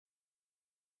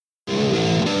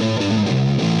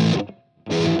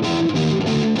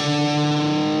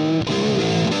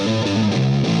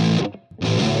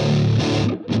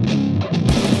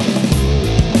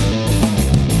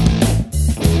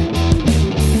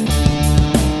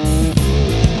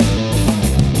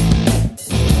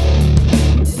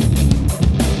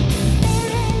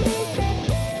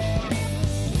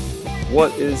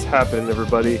is happening,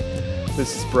 everybody?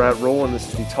 This is Brad Rowland. This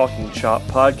is the Talking Chop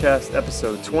podcast,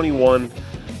 episode 21.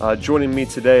 Joining me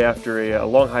today after a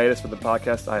long hiatus for the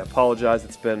podcast. I apologize.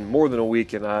 It's been more than a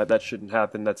week, and that shouldn't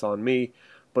happen. That's on me.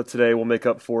 But today we'll make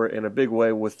up for it in a big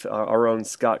way with our own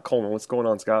Scott Coleman. What's going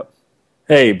on, Scott?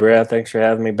 Hey, Brad. Thanks for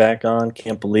having me back on.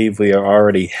 Can't believe we are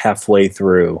already halfway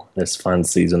through this fun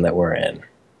season that we're in.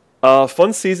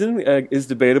 Fun season is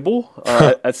debatable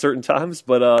at certain times,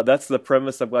 but that's the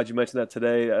premise. I'm glad you mentioned that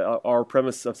today. Our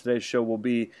premise of today's show will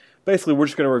be basically we're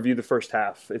just going to review the first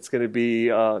half. It's going to be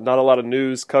not a lot of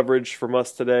news coverage from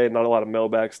us today, not a lot of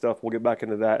mailbag stuff. We'll get back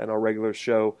into that in our regular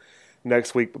show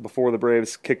next week, but before the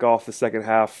Braves kick off the second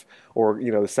half, or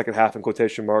the second half in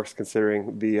quotation marks,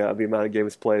 considering the amount of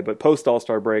games played. But post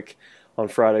All-Star break on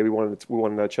Friday, we wanted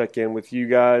to check in with you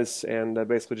guys and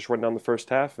basically just run down the first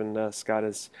half. And Scott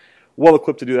is well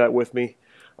equipped to do that with me.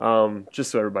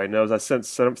 Just so everybody knows, I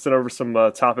sent over some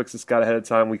topics to Scott ahead of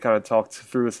time. We kind of talked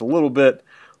through this a little bit,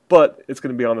 but it's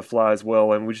going to be on the fly as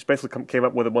well. And we just basically came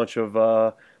up with a bunch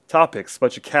of topics, a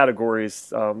bunch of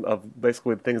categories of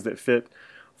basically things that fit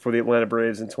for the Atlanta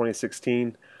Braves in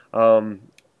 2016.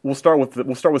 We'll start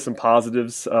with some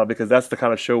positives because that's the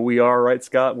kind of show we are, right,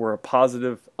 Scott? We're a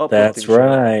positive, uplifting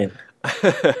show.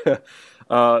 That's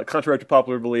right. Contrary to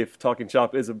popular belief, Talking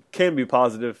Chop can be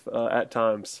positive at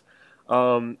times.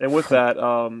 And with that,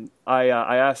 I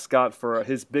asked Scott for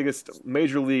his biggest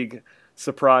major league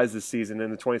surprise this season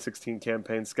in the 2016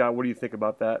 campaign. Scott, what do you think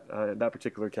about that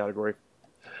particular category?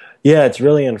 Yeah, it's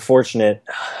really unfortunate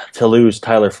to lose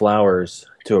Tyler Flowers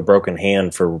to a broken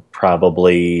hand for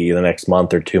probably the next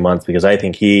month or 2 months, because I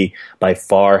think he, by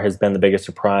far, has been the biggest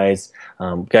surprise.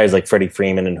 Guys like Freddie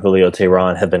Freeman and Julio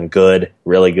Teheran have been good,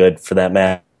 really good for that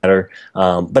matter,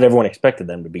 but everyone expected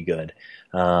them to be good.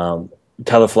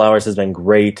 Tyler Flowers has been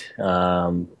great,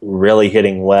 really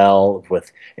hitting well,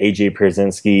 with A.J.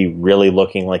 Pierzynski really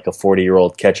looking like a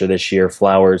 40-year-old catcher this year.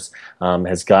 Flowers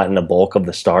has gotten a bulk of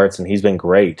the starts, and he's been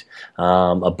great.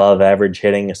 Above average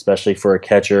hitting, especially for a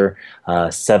catcher.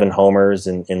 7 homers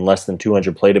in less than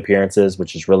 200 plate appearances,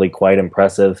 which is really quite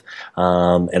impressive.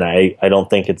 And I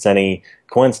don't think it's any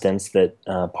coincidence that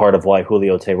part of why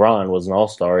Julio Teheran was an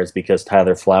all-star is because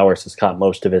Tyler Flowers has caught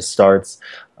most of his starts.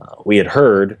 We had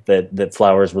heard that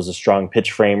Flowers was a strong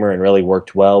pitch framer and really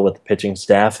worked well with the pitching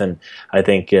staff, and I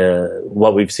think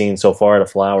what we've seen so far out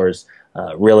of Flowers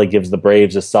really gives the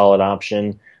Braves a solid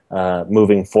option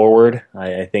moving forward.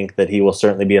 I think that he will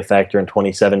certainly be a factor in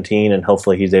 2017, and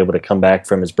hopefully he's able to come back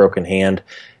from his broken hand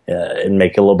and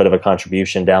make a little bit of a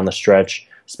contribution down the stretch,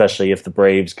 especially if the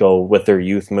Braves go with their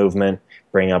youth movement,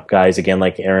 bring up guys again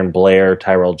like Aaron Blair,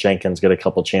 Tyrell Jenkins get a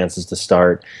couple chances to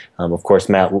start. Of course,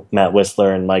 Matt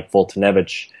Wisler and Mike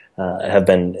Voltynewicz have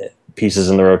been pieces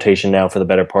in the rotation now for the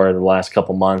better part of the last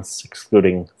couple months,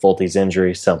 excluding Volte's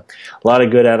injury. So a lot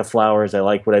of good out of Flowers. I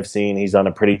like what I've seen. He's on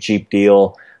a pretty cheap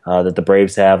deal that the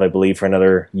Braves have, I believe, for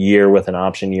another year with an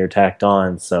option year tacked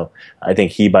on. So I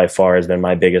think he by far has been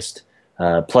my biggest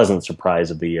pleasant surprise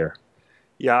of the year.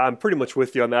 Yeah, I'm pretty much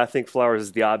with you on that. I think Flowers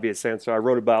is the obvious answer. I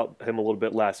wrote about him a little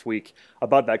bit last week,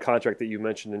 about that contract that you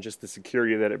mentioned and just the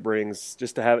security that it brings.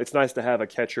 It's nice to have a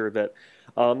catcher that,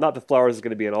 not that Flowers is going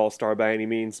to be an all-star by any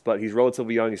means, but he's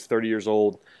relatively young. He's 30 years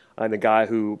old, and a guy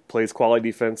who plays quality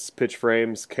defense, pitch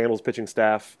frames, handles pitching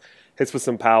staff, hits with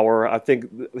some power. I think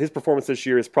his performance this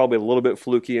year is probably a little bit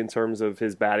fluky in terms of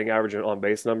his batting average and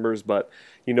on-base numbers, but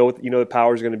the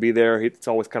power is going to be there. It's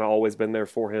always been there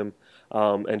for him.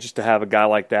 And just to have a guy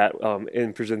like that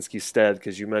in Pierzynski's stead,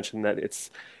 because you mentioned that it's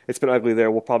been ugly there.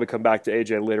 We'll probably come back to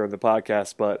AJ later in the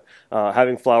podcast, but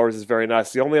having Flowers is very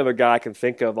nice. The only other guy I can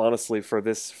think of, honestly, for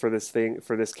this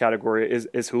category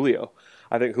is Julio.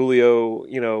 I think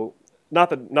Julio, not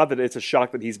that it's a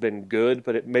shock that he's been good,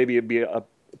 but it'd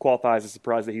qualify as a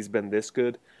surprise that he's been this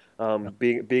good.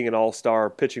 Being an all-star,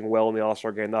 pitching well in the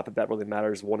all-star game, not that really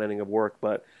matters, one inning of work,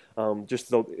 but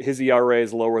his ERA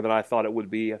is lower than I thought it would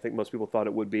be. I think most people thought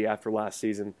it would be after last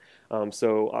season.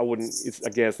 So I wouldn't.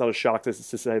 It's not a shock to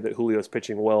say that Julio's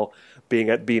pitching well, being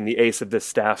the ace of this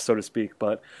staff, so to speak.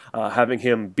 But having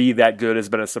him be that good has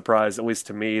been a surprise, at least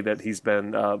to me. That he's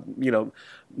been,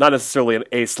 not necessarily an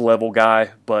ace level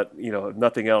guy, but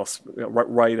nothing else.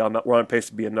 We're on pace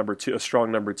to be a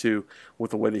strong number 2 with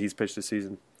the way that he's pitched this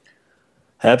season.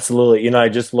 Absolutely. I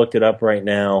just looked it up right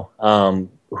now.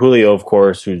 Julio, of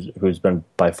course, who's been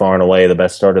by far and away the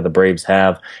best starter the Braves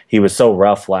have. He was so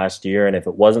rough last year, and if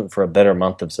it wasn't for a better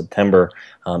month of September,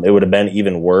 it would have been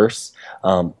even worse.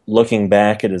 Looking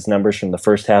back at his numbers from the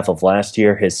first half of last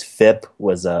year, his FIP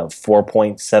was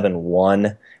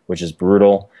 4.71, which is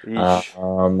brutal.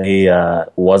 He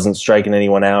wasn't striking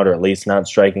anyone out, or at least not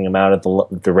striking him out at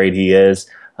the rate he is.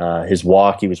 his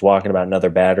walk. He was walking about another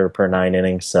batter per 9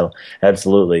 innings. So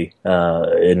absolutely.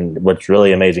 And what's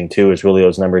really amazing too is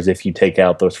Julio's numbers. If you take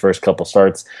out those first couple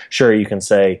starts, sure, you can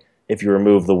say if you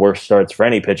remove the worst starts for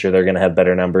any pitcher, they're going to have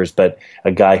better numbers. But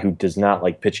a guy who does not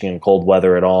like pitching in cold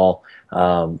weather at all,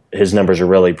 his numbers are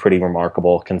really pretty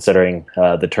remarkable considering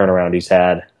the turnaround he's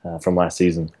had from last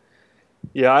season.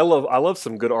 Yeah, I love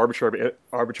some good arbitrary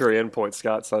endpoints,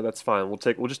 Scott. So that's fine.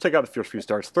 We'll just take out the first few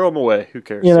starts, throw them away. Who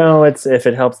cares? It's if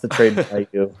it helps the trade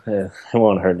value, it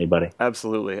won't hurt anybody.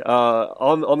 Absolutely.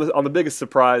 On the biggest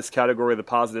surprise category, the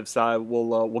positive side,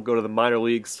 we'll go to the minor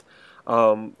leagues.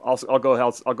 I'll go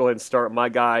ahead and start. My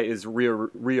guy is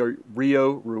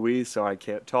Rio Ruiz. So I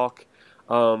can't talk.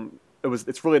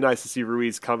 It's really nice to see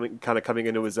Ruiz coming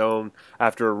into his own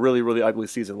after a really, really ugly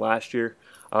season last year.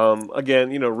 Again,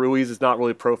 Ruiz is not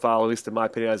really profiled, at least in my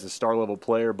opinion, as a star-level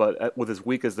player, but with as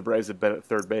weak as the Braves have been at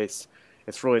third base,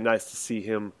 it's really nice to see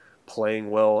him playing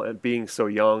well and being so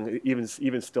young,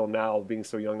 even still now, being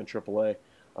so young in AAA,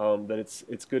 that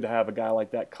it's good to have a guy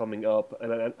like that coming up.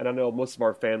 And I know most of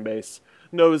our fan base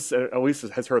knows, at least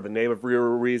has heard the name of Rio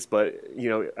Ruiz, but,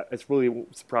 it's really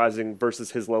surprising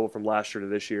versus his level from last year to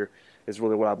this year is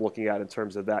really what I'm looking at in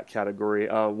terms of that category.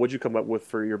 What'd you come up with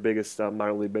for your biggest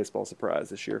minor league baseball surprise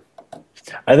this year?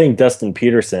 I think Dustin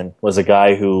Peterson was a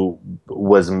guy who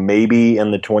was maybe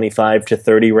in the 25 to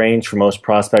 30 range for most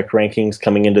prospect rankings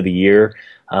coming into the year.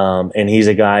 And he's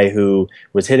a guy who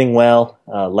was hitting well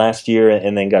last year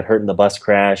and then got hurt in the bus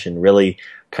crash and really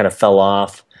kind of fell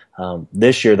off.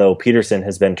 This year, though, Peterson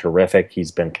has been terrific. He's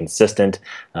been consistent.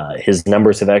 His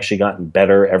numbers have actually gotten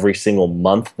better every single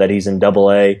month that he's in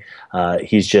Double-A.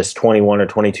 He's just 21 or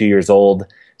 22 years old.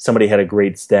 Somebody had a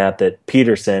great stat that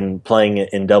Peterson, playing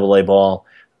in Double-A ball,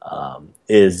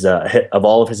 is of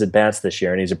all of his at-bats this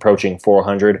year, and he's approaching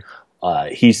 400.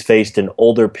 He's faced an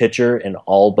older pitcher in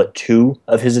all but 2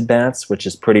 of his at-bats, which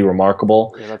is pretty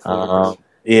remarkable.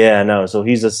 Yeah, that's so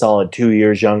he's a solid 2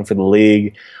 years young for the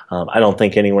league. I don't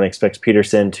think anyone expects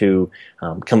Peterson to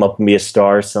come up and be a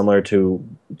star similar to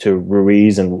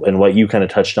Ruiz and what you kind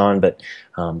of touched on, but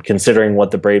considering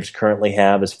what the Braves currently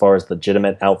have as far as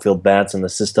legitimate outfield bats in the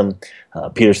system,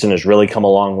 Peterson has really come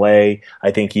a long way.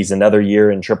 I think he's another year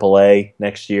in AAA.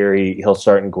 Next year he'll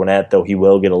start in Gwinnett, though he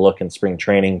will get a look in spring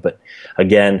training. But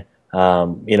again,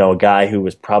 a guy who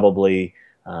was probably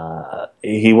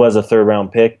he was a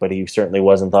third-round pick, but he certainly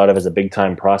wasn't thought of as a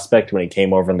big-time prospect when he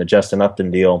came over in the Justin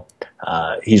Upton deal.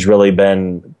 He's really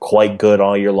been quite good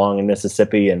all year long in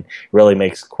Mississippi and really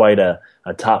makes quite a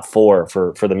top 4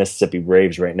 for the Mississippi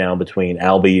Braves right now between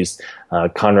Albies,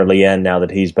 Connor Lien now that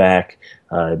he's back,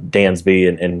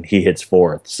 Dansby, and he hits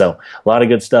 4th. So a lot of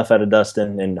good stuff out of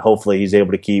Dustin, and hopefully he's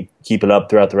able to keep it up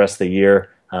throughout the rest of the year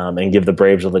and give the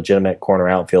Braves a legitimate corner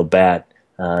outfield bat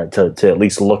to at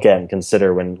least look at and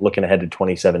consider when looking ahead to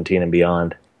 2017 and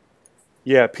beyond.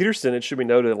 Yeah, Peterson, it should be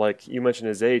noted, like you mentioned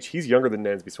his age, he's younger than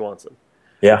Dansby Swanson.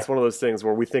 Yeah. It's one of those things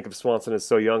where we think of Swanson as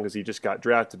so young because he just got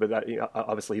drafted, but that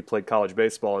obviously he played college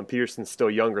baseball, and Peterson's still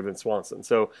younger than Swanson.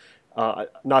 So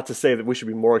not to say that we should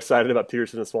be more excited about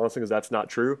Peterson than Swanson because that's not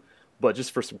true, but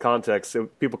just for some context,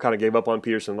 people kind of gave up on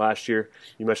Peterson last year.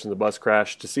 You mentioned the bus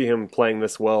crash. To see him playing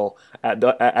this well at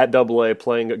Double-A,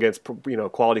 playing against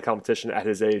quality competition at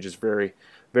his age is very,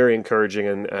 very encouraging.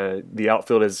 And the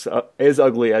outfield is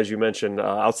ugly, as you mentioned.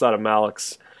 Outside of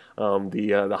Malik's,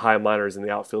 the high minors in the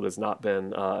outfield has not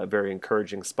been a very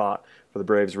encouraging spot for the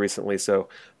Braves recently. So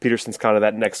Peterson's kind of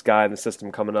that next guy in the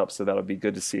system coming up. So that'll be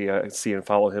good to see and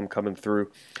follow him coming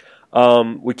through.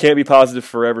 We can't be positive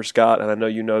forever, Scott, and I know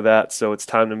you know that, so it's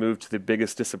time to move to the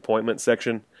biggest disappointment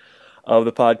section of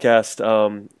the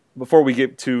podcast. Before we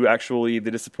get to actually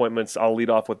the disappointments, I'll lead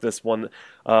off with this one.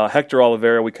 Hector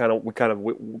Oliveira, we kind of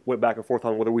went back and forth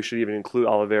on whether we should even include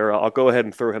Oliveira. I'll go ahead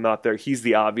and throw him out there. He's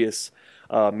the obvious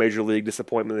major league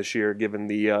disappointment this year, given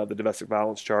the domestic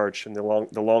violence charge and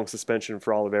the long suspension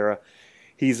for Oliveira.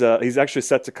 He's actually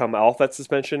set to come off that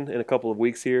suspension in a couple of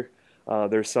weeks here.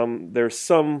 There's some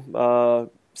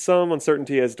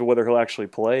uncertainty as to whether he'll actually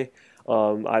play.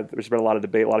 There's been a lot of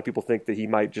debate. A lot of people think that he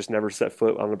might just never set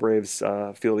foot on the Braves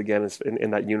field again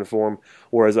in that uniform,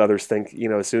 whereas others think,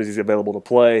 as soon as he's available to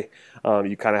play,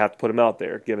 you kind of have to put him out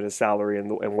there, given his salary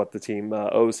and what the team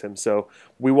owes him. So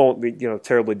we won't,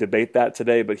 terribly debate that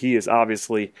today. But he is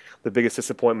obviously the biggest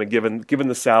disappointment, given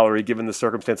the salary, given the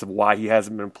circumstance of why he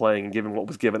hasn't been playing, and given what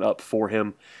was given up for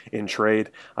him in trade.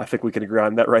 I think we can agree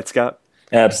on that, right, Scott?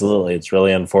 Absolutely. It's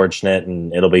really unfortunate,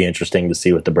 and it'll be interesting to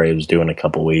see what the Braves do in a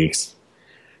couple weeks.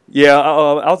 Yeah,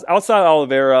 outside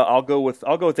Oliveira, I'll go with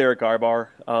Eric Arbar.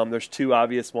 There's 2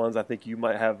 obvious ones. I think you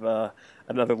might have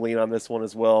another lean on this one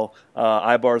as well.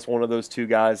 Ibar is one of those two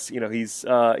guys. He's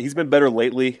been better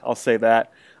lately. I'll say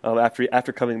that.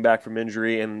 After coming back from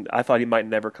injury, and I thought he might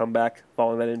never come back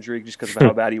following that injury just because of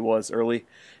how bad he was early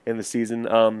in the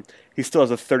season. He still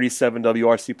has a 37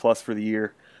 WRC plus for the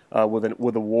year, with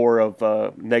a WAR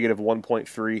of negative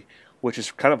 1.3, which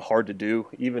is kind of hard to do.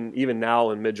 Even now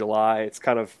in mid-July, it's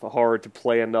kind of hard to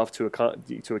play enough to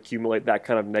accumulate that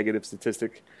kind of negative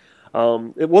statistic.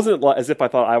 It wasn't as if I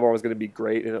thought Ivar was going to be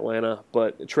great in Atlanta,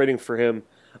 but trading for him,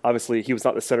 obviously he was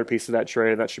not the centerpiece of that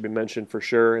trade, and that should be mentioned for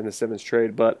sure in the Simmons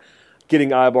trade. But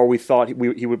getting Ivar, we thought he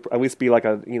would at least be like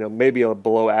maybe a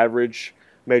below average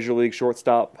major league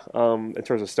shortstop in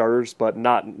terms of starters, but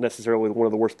not necessarily one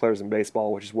of the worst players in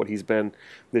baseball, which is what he's been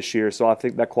this year. So I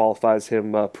think that qualifies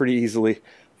him pretty easily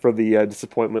for the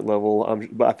disappointment level.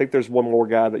 But I think there's one more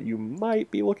guy that you might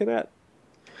be looking at.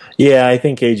 Yeah, I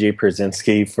think AJ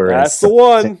Pierzynski, for That's the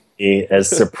one. as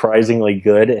surprisingly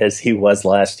good as he was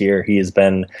last year, he has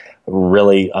been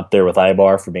really up there with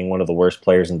Ibar for being one of the worst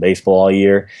players in baseball all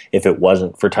year. If it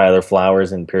wasn't for Tyler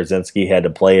Flowers and Pierzynski had to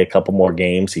play a couple more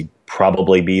games, he'd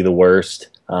probably be the worst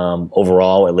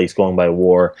overall, at least going by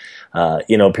WAR.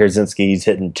 Pierzynski's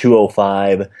hitting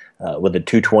 205 with a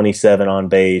 227 on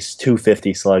base,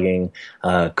 250 slugging.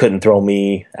 Couldn't throw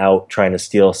me out trying to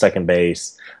steal second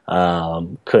base.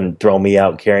 Couldn't throw me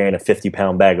out carrying a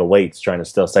 50-pound bag of weights trying to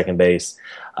steal second base.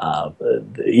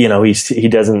 He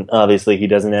doesn't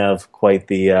have quite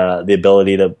the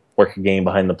ability to work a game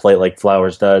behind the plate like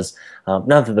Flowers does.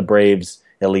 Not that the Braves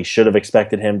at least should have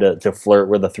expected him to flirt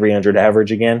with a 300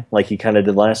 average again, like he kind of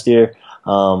did last year.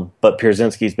 But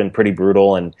Pierzynski's been pretty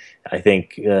brutal, and I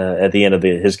think at the end of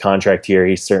his contract here,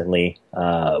 he certainly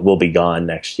will be gone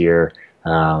next year.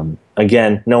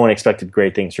 Again, no one expected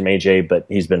great things from AJ, but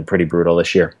he's been pretty brutal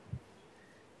this year.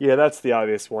 Yeah, that's the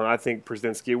obvious one. I think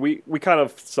Pierzynski, we kind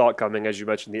of saw it coming, as you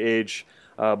mentioned, the age.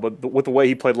 But with the way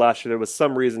he played last year, there was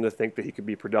some reason to think that he could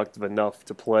be productive enough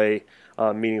to play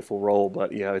a meaningful role.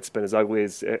 But, it's been as ugly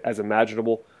as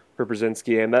imaginable for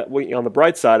Pierzynski. And that, on the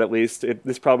bright side, at least,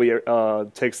 this probably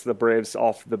takes the Braves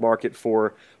off the market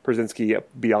for Pierzynski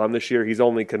beyond this year. He's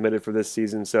only committed for this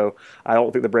season, so I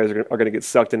don't think the Braves are going to get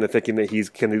sucked into thinking that he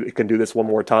can do this one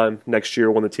more time next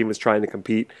year when the team is trying to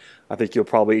compete. I think you'll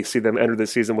probably see them enter the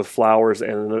season with Flowers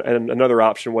and another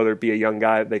option, whether it be a young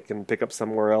guy that they can pick up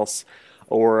somewhere else.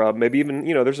 Or maybe even,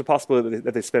 there's a possibility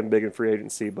that they spend big in free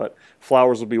agency. But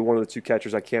Flowers will be one of the two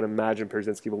catchers. I can't imagine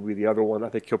Pierzynski will be the other one. I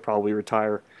think he'll probably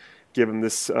retire, given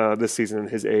this season and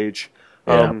his age.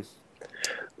 Yeah.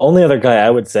 Only other guy I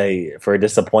would say for a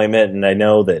disappointment, and I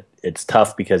know that it's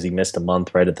tough because he missed a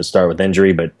month right at the start with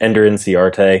injury, but Ender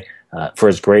Inciarte, for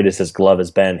as great as his glove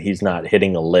has been, he's not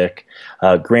hitting a lick.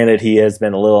 Granted, he has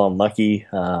been a little unlucky.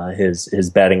 His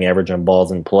batting average on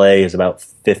balls in play is about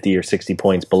 50 or 60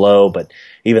 points below, but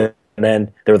even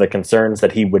then, there were the concerns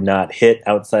that he would not hit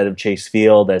outside of Chase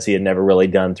Field, as he had never really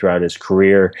done throughout his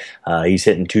career. He's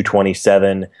hitting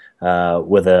 227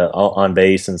 with a on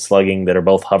base and slugging that are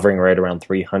both hovering right around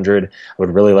 300. I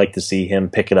would really like to see him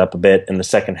pick it up a bit in the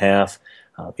second half.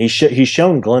 He's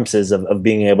shown glimpses of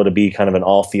being able to be kind of an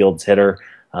all-fields hitter,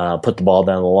 put the ball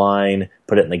down the line,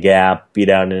 put it in the gap, beat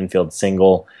out an infield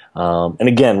single. And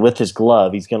again, with his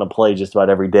glove, he's going to play just about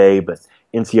every day, but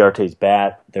Inciarte's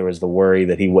bat, there was the worry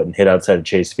that he wouldn't hit outside of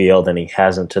Chase Field, and he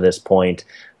hasn't to this point.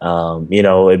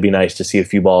 It'd be nice to see a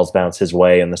few balls bounce his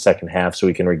way in the second half so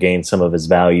he can regain some of his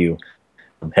value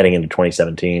heading into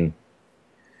 2017.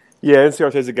 Yeah,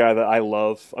 Inciarte's a guy that I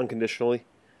love unconditionally.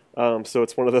 So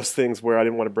it's one of those things where I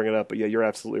didn't want to bring it up, but yeah, you're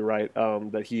absolutely right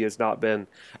that he has not been,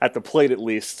 at the plate at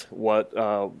least, what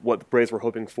the Braves were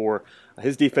hoping for.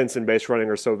 His defense and base running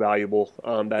are so valuable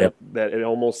that it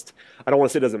almost, I don't want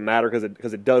to say it doesn't matter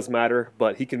because it does matter,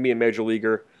 but he can be a major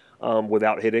leaguer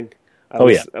without hitting.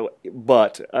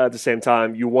 But at the same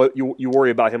time, you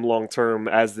worry about him long term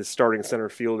as the starting center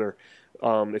fielder.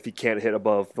 If he can't hit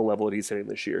above the level that he's hitting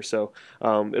this year. So,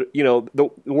 the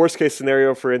worst case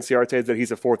scenario for Inciarte is that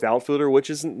he's a fourth outfielder,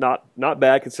 which is not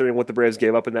bad considering what the Braves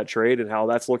gave up in that trade and how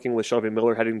that's looking with Shelby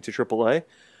Miller heading to AAA.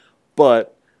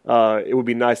 But it would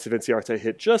be nice if Inciarte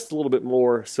hit just a little bit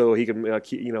more so he can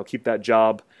keep that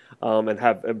job and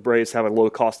have Braves have a low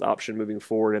cost option moving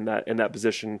forward in that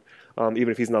position. Even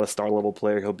if he's not a star level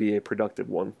player, he'll be a productive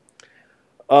one.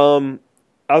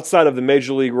 Outside of the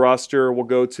major league roster, we'll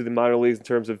go to the minor leagues in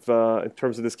terms of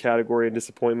this category and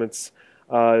disappointments.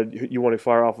 You want to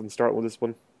fire off and start with this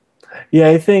one? Yeah,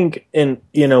 I think,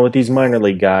 with these minor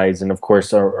league guys, and of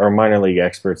course our minor league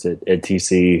experts at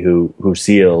TC who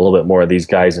see a little bit more of these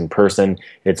guys in person,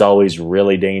 it's always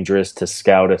really dangerous to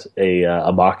scout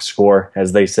a box score,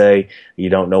 as they say. You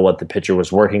don't know what the pitcher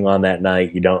was working on that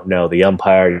night. You don't know the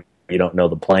umpire. You don't know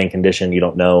the playing condition. You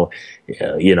don't know,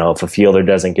 if a fielder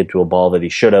doesn't get to a ball that he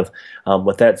should have.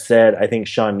 With that said, I think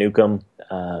Sean Newcomb,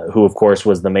 who of course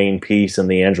was the main piece in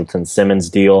the Andrelton Simmons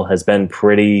deal, has been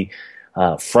pretty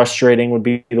frustrating would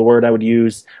be the word I would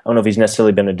use. I don't know if he's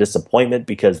necessarily been a disappointment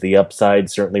because the upside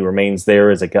certainly remains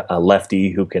there as a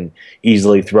lefty who can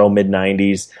easily throw mid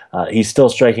 90s. He's still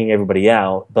striking everybody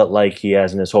out, but like he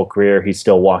has in his whole career, he's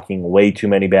still walking way too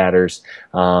many batters.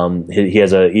 He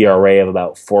has an ERA of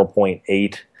about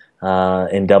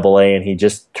 4.8 in Double A, and he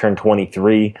just turned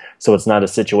 23. So it's not a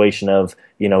situation of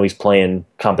he's playing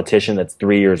competition that's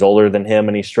 3 years older than him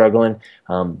and he's struggling.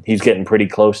 He's getting pretty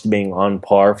close to being on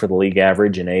par for the league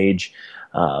average in age.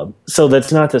 So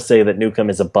that's not to say that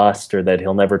Newcomb is a bust or that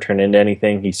he'll never turn into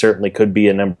anything. He certainly could be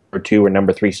a number 2 or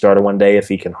number 3 starter one day if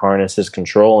he can harness his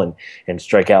control and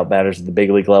strike out batters at the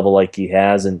big league level like he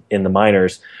has in the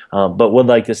minors. But would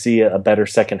like to see a better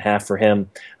second half for him.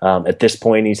 At this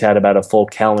point, he's had about a full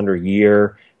calendar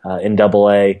year in Double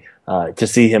A. To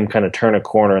see him kind of turn a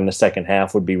corner in the second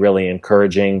half would be really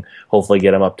encouraging. Hopefully,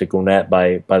 get him up to Gwinnett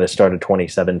by the start of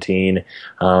 2017.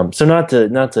 So not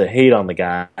to hate on the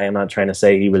guy. I'm not trying to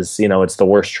say he was it's the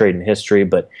worst trade in history,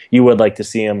 but you would like to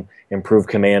see him improve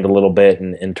command a little bit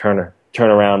and turn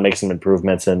around, make some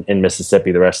improvements in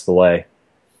Mississippi the rest of the way.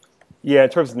 Yeah, in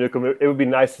terms of Newcomb, it would be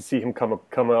nice to see him come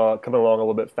along a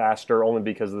little bit faster, only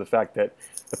because of the fact that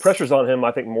the pressure's on him,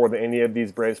 I think, more than any of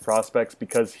these Braves prospects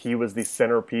because he was the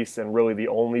centerpiece and really the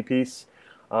only piece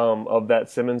of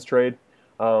that Simmons trade.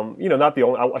 Not the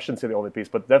only, I shouldn't say the only piece,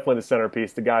 but definitely the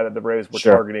centerpiece, the guy that the Braves were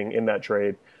targeting in that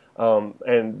trade.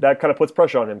 And that kind of puts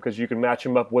pressure on him because you can match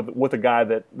him up with a guy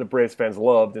that the Braves fans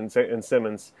loved in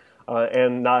Simmons,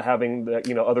 and not having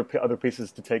other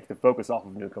pieces to take the focus off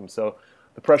of Newcomb. So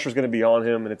the pressure is going to be on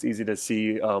him, and it's easy to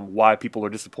see why people are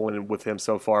disappointed with him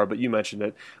so far. But you mentioned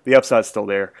it; the upside's still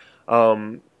there.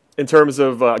 In terms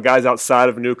of guys outside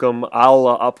of Newcomb,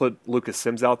 I'll put Lucas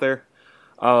Sims out there.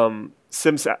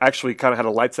 Sims actually kind of had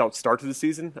a lights-out start to the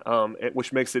season,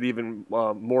 which makes it even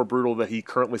more brutal that he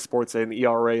currently sports an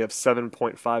ERA of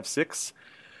 7.56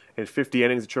 in 50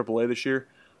 innings at AAA this year.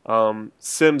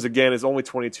 Sims, again, is only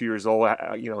 22 years old.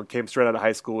 Came straight out of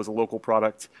high school, was a local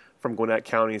product from Gwinnett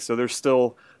County, so there's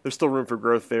still room for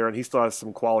growth there, and he still has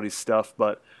some quality stuff.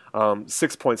 But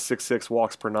 6.66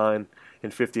 walks per 9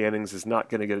 in 50 innings is not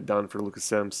going to get it done for Lucas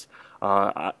Sims.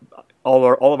 All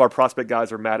of our prospect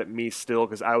guys are mad at me still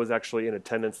because I was actually in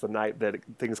attendance the night that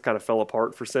things kind of fell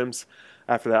apart for Sims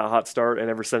after that hot start, and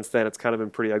ever since then it's kind of been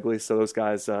pretty ugly. So those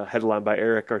guys, headlined by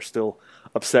Eric, are still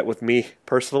upset with me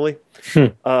personally.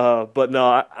 But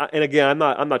no, and again,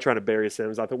 I'm not trying to bury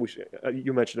Sims. I think we should.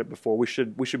 You mentioned it before. We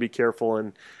should be careful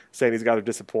in saying these guys are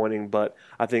disappointing. But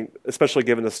I think, especially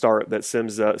given the start, that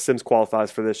Sims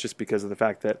qualifies for this just because of the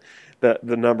fact that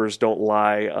the numbers don't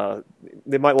lie.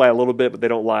 They might lie a little bit, but they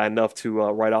don't lie enough to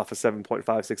write off a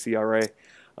 7.56 ERA.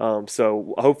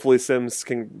 So hopefully Sims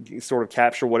can sort of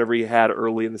capture whatever he had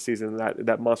early in the season.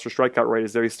 That monster strikeout rate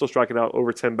is there. He's still striking out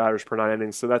over 10 batters per 9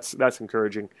 innings, so that's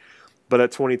encouraging. But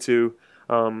at 22,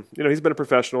 he's been a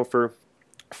professional for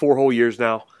 4 whole years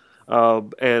now.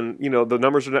 And the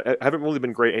numbers haven't really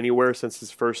been great anywhere since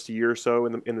his first year or so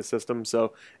in the system.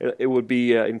 So it would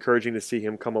be encouraging to see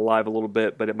him come alive a little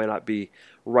bit, but it may not be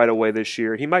right away this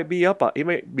year. He might be up. He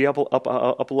might be up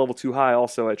a level too high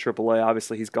also at AAA.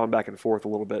 Obviously, he's gone back and forth a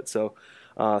little bit. So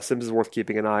Sims is worth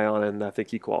keeping an eye on, and I think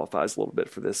he qualifies a little bit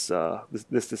for this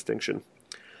distinction.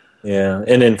 Yeah,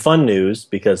 and in fun news,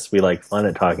 because we like fun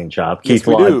at Talking Chop, Keith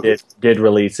Law did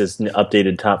release his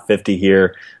updated top 50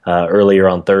 here earlier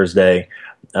on Thursday.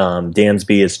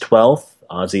 Dansby is 12th,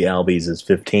 Ozzie Albies is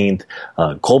 15th.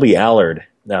 Colby Allard,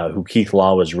 who Keith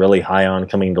Law was really high on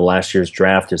coming into last year's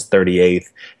draft, is 38th,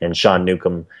 and Sean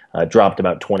Newcomb dropped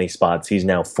about 20 spots. He's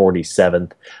now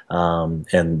 47th.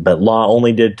 But Law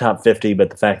only did top 50, but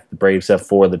the fact that the Braves have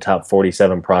 4 of the top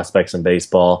 47 prospects in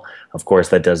baseball, of course,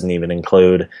 that doesn't even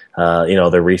include,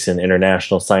 the recent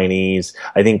international signees.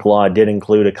 I think Law did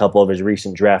include a couple of his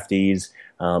recent draftees.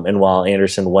 And while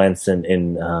Anderson, Wentz,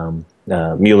 and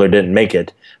Mueller didn't make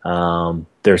it,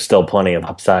 there's still plenty of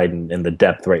upside, and the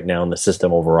depth right now in the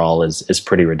system overall is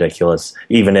pretty ridiculous,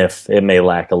 even if it may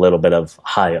lack a little bit of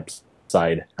high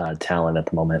upside talent at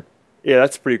the moment. Yeah,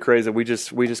 that's pretty crazy. We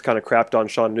just kind of crapped on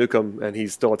Sean Newcomb, and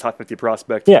he's still a top 50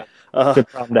 prospect. Yeah, good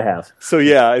problem to have. So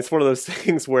yeah, it's one of those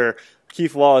things where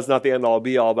Keith Law is not the end all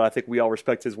be all, but I think we all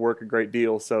respect his work a great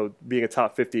deal. So being a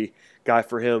top 50 guy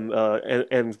for him,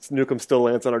 and Newcomb still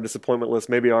lands on our disappointment list.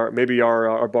 Maybe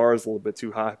our bar is a little bit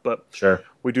too high, but Sure.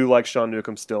 we do like Sean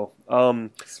Newcomb still.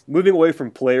 Moving away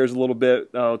from players a little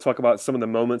bit, talk about some of the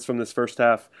moments from this first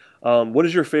half. What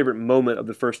is your favorite moment of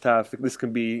the first half? This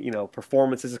could be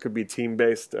performances, it could be team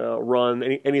based, run,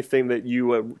 anything that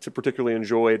you particularly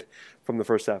enjoyed from the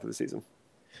first half of the season.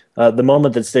 The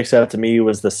moment that sticks out to me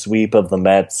was the sweep of the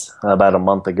Mets about a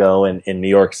month ago in New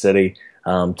York City.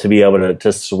 To be able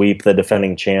to sweep the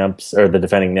defending champs or the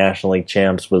defending National League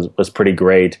champs was pretty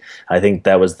great. I think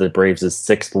that was the Braves'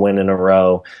 sixth win in a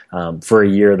row for a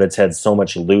year that's had so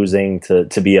much losing.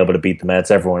 To be able to beat the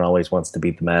Mets, everyone always wants to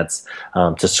beat the Mets.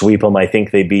 To sweep them, I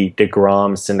think they beat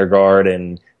DeGrom, Syndergaard,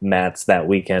 and Mets that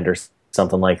weekend or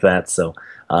something like that. So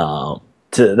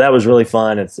that was really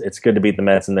fun. It's good to beat the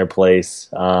Mets in their place.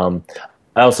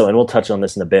 I also, and we'll touch on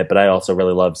this in a bit, but I also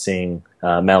really love seeing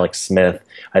Malik Smith.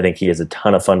 I think he is a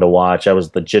ton of fun to watch. I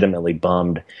was legitimately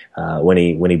bummed when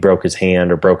he broke his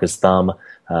hand or broke his thumb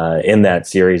in that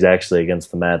series, actually,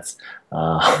 against the Mets.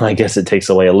 I guess it takes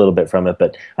away a little bit from it,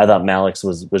 but I thought Malik's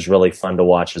was really fun to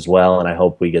watch as well, and I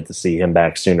hope we get to see him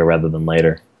back sooner rather than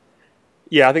later.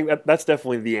 Yeah, I think that's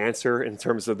definitely the answer in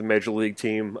terms of the Major League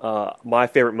team. My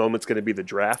favorite moment's going to be the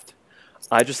draft.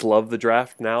 I just love the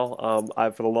draft now.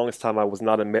 For the longest time, I was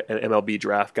not an MLB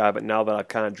draft guy, but now that I've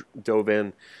kind of dove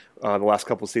in the last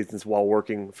couple of seasons while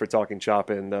working for Talking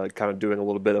Chop and kind of doing a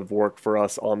little bit of work for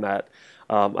us on that,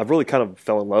 I've really kind of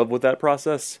fell in love with that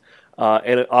process.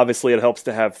 And obviously, it helps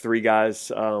to have three guys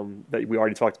that we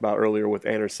already talked about earlier with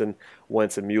Anderson,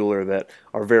 Wentz, and Mueller that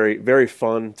are very, very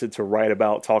fun to write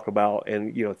about, talk about,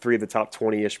 and three of the top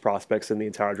 20-ish prospects in the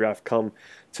entire draft come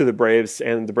to the Braves,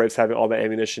 and the Braves having all that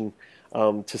ammunition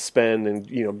to spend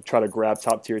and try to grab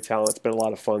top tier talent. It's been a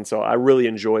lot of fun. So I really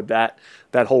enjoyed that.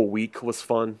 That whole week was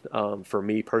fun for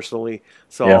me personally.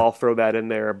 So yeah. I'll throw that in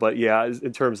there. But yeah,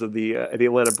 in terms of the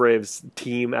Atlanta Braves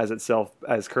team as itself,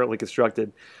 as currently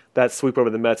constructed, that sweep over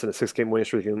the Mets in a 6-game winning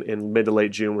streak in mid to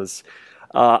late June was.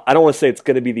 I don't want to say it's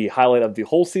going to be the highlight of the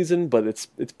whole season, but it's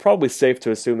probably safe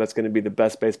to assume that's going to be the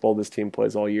best baseball this team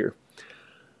plays all year.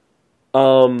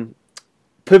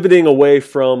 Pivoting away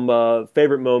from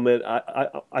favorite moment,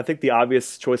 I think the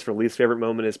obvious choice for least favorite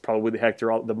moment is probably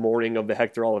the morning of the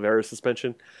Hector Olivera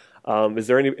suspension. Is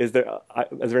there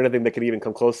anything that can even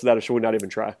come close to that, or should we not even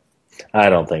try? I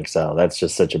don't think so. That's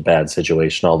just such a bad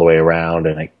situation all the way around,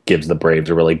 and it gives the Braves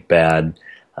a really bad,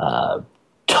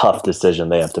 tough decision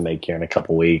they have to make here in a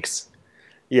couple weeks.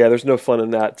 Yeah, there's no fun in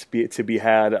that to be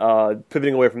had.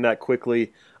 Pivoting away from that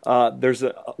quickly. There's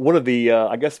one of the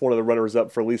runners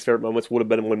up for least favorite moments would have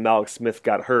been when Malik Smith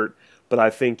got hurt, but I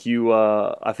think you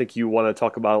want to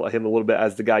talk about him a little bit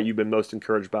as the guy you've been most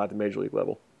encouraged by at the major league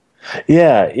level.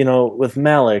 Yeah, with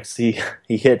Malik, he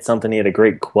hit something. He had a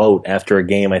great quote after a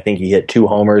game. I think he hit 2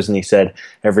 homers, and he said,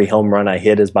 "Every home run I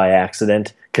hit is by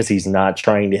accident," because he's not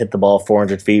trying to hit the ball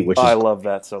 400 feet. I love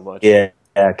that so much. Yeah,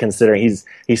 considering he's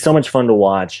so much fun to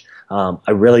watch.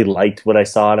 I really liked what I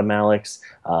saw out of Malik's.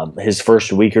 His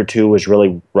first week or two was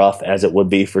really rough, as it would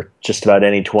be for just about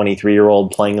any 23-year-old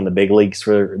playing in the big leagues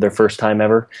for their first time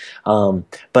ever.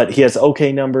 But he has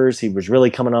okay numbers. He was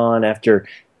really coming on after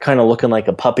kind of looking like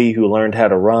a puppy who learned how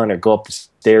to run or go up the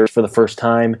stairs for the first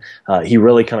time. He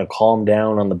really kind of calmed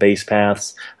down on the base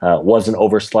paths, wasn't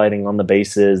oversliding on the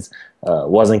bases,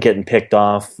 wasn't getting picked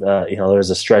off. There was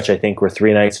a stretch, I think, where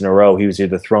 3 nights in a row he was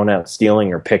either thrown out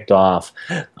stealing or picked off.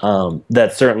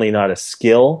 That's certainly not a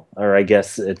skill, or I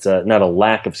guess it's not a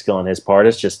lack of skill on his part.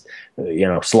 It's just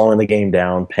slowing the game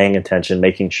down, paying attention,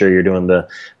 making sure you're doing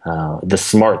the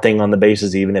smart thing on the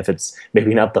bases, even if it's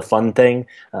maybe not the fun thing.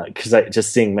 Because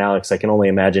just seeing Malik's, I can only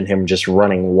imagine him just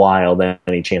running wild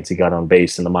any chance he got on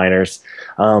base in the minors.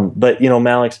 But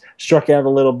Malik's struck out a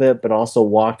little bit, but also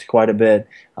walked quite a bit.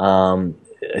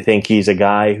 I think he's a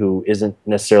guy who isn't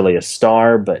necessarily a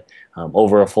star, but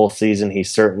over a full season, he's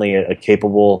certainly a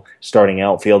capable starting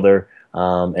outfielder.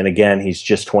 And again, he's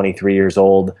just 23 years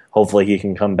old. Hopefully he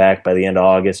can come back by the end of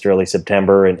August, early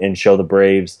September, and show the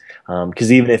Braves.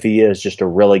 Because even if he is just a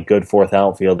really good fourth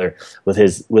outfielder, with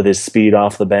his speed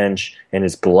off the bench and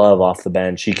his glove off the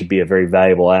bench, he could be a very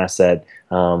valuable asset,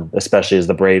 especially as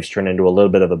the Braves turn into a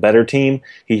little bit of a better team.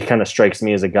 He kind of strikes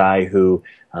me as a guy who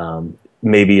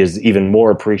maybe is even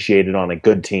more appreciated on a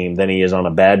good team than he is on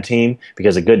a bad team,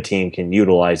 because a good team can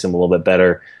utilize him a little bit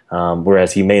better,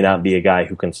 whereas he may not be a guy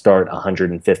who can start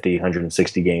 150,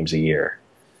 160 games a year.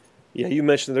 Yeah, you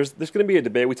mentioned there's going to be a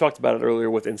debate. We talked about it earlier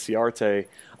with Inciarte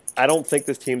I don't think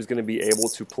this team is going to be able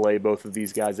to play both of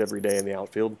these guys every day in the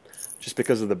outfield, just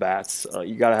because of the bats.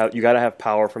 You gotta have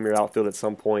power from your outfield at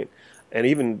some point, and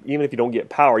even if you don't get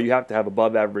power, you have to have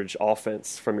above average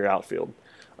offense from your outfield.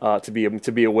 To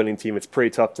be a winning team, it's pretty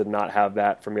tough to not have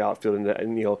that from your outfield.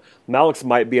 And Malik's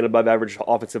might be an above average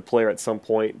offensive player at some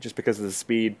point just because of the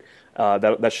speed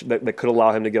that could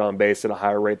allow him to get on base at a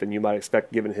higher rate than you might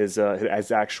expect given his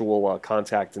actual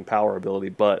contact and power ability.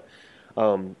 But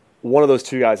one of those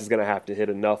two guys is going to have to hit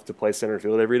enough to play center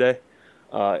field every day.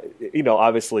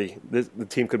 Obviously the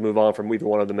team could move on from either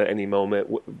one of them at any moment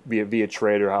via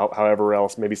trade or however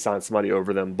else, maybe sign somebody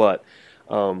over them, but.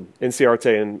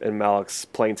 Inciarte and Malik's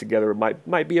playing together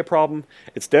might be a problem.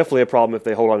 It's definitely a problem if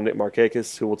they hold on to Nick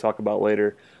Markakis, who we'll talk about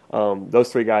later.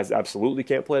 Those three guys absolutely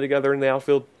can't play together in the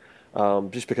outfield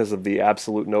just because of the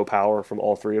absolute no power from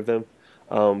all three of them.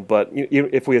 But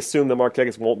if we assume that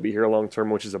Markakis won't be here long term,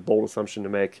 which is a bold assumption to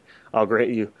make, I'll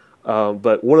grant you.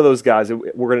 But one of those guys,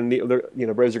 we're going to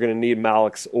need. Braves are going to need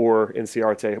Malik's or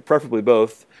Inciarte, preferably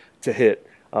both, to hit.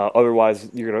 Otherwise,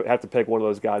 you're going to have to pick one of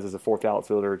those guys as a fourth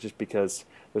outfielder just because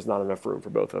there's not enough room for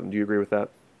both of them. Do you agree with that?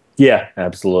 Yeah,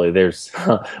 absolutely. There's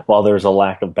while there's a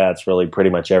lack of bats really pretty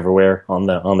much everywhere on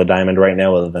the diamond right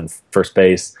now, other than first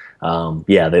base. I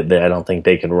don't think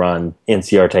they can run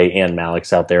Inciarte and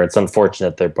Malik's out there. It's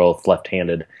unfortunate they're both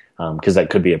left-handed because that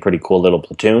could be a pretty cool little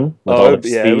platoon.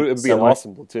 It would be an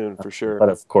awesome platoon for sure. But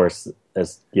of course,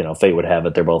 as fate would have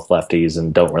it, they're both lefties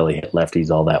and don't really hit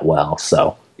lefties all that well.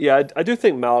 So yeah, I do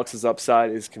think Malik's upside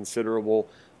is considerable.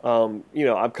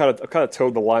 I've kind of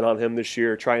towed the line on him this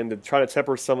year, trying to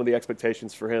temper some of the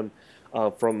expectations for him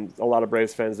from a lot of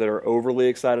Braves fans that are overly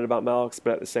excited about Malik's,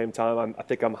 but at the same time, I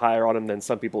think I'm higher on him than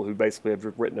some people who basically have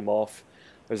written him off.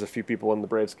 There's a few people in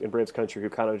Braves country who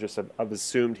kind of just have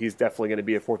assumed he's definitely going to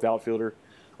be a fourth outfielder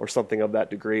or something of that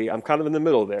degree. I'm kind of in the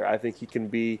middle there. I think he can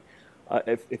be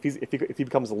if he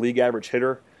becomes a league average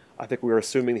hitter. I think we're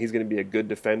assuming he's going to be a good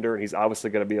defender, and he's obviously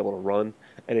going to be able to run.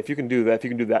 And if you can do that,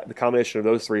 the combination of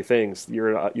those three things,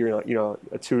 you're a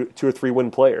 2 or 3 win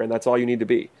player, and that's all you need to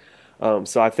be.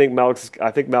 So I think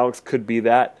Malik's could be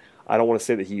that. I don't want to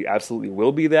say that he absolutely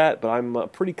will be that, but I'm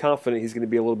pretty confident he's going to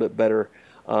be a little bit better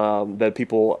than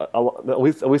people,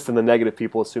 at least in the negative,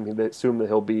 people assume that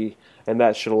he'll be, and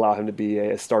that should allow him to be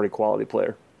a starting quality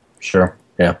player. Sure.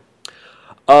 Yeah.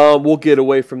 We'll get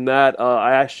away from that.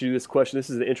 I asked you this question. This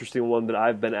is an interesting one that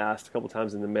I've been asked a couple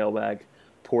times in the mailbag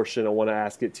portion. I want to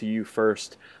ask it to you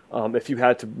first. If you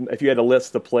had to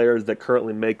list the players that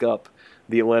currently make up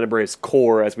the Atlanta Braves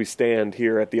core as we stand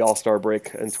here at the All-Star break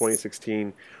in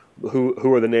 2016,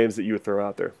 who are the names that you would throw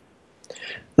out there?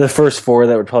 The first 4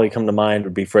 that would probably come to mind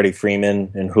would be Freddie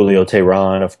Freeman and Julio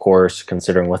Teheran, of course,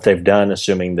 considering what they've done,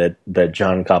 assuming that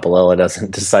John Coppolella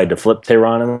doesn't decide to flip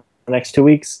Teheran in the next 2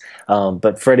 weeks.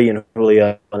 But Freddie and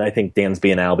Julio, and I think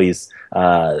Dansby and Albies,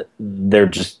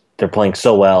 they're playing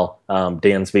so well.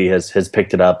 Dansby has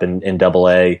picked it up in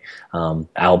Double-A.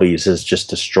 Albies has just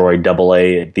destroyed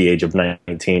Double-A at the age of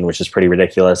 19, which is pretty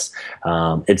ridiculous.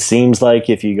 It seems like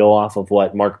if you go off of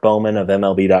what Mark Bowman of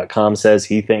MLB.com says,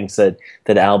 he thinks that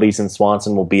Albies and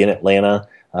Swanson will be in Atlanta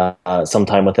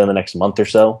sometime within the next month or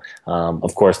so.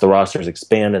 Of course, the rosters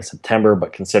expand in September,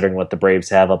 but considering what the Braves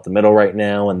have up the middle right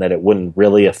now and that it wouldn't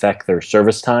really affect their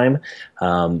service time,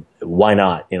 why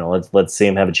not? Let's see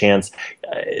them have a chance.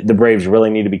 The Braves really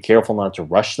need to be careful not to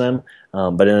rush them,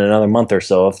 but in another month or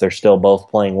so, if they're still both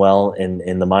playing well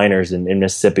in the minors in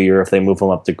Mississippi, or if they move them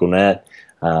up to Gwinnett,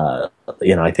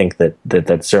 I think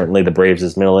that certainly the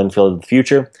Braves' middle infield of the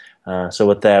future. So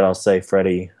with that, I'll say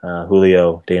Freddie,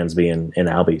 Julio, Dansby, and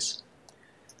Albies.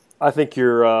 I think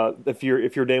if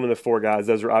you're naming the 4 guys,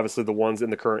 those are obviously the ones in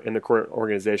the current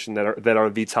organization that are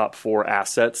the top 4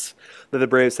 assets that the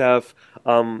Braves have.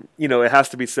 It has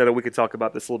to be said, and we could talk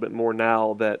about this a little bit more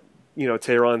now, that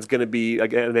Teheran's going to be a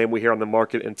name we hear on the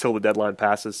market until the deadline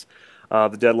passes. The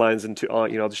deadline's in just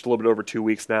a little bit over 2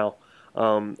 weeks now.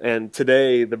 And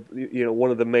today,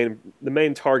 one of the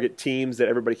main target teams that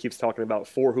everybody keeps talking about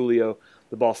for Julio,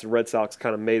 the Boston Red Sox,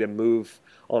 kind of made a move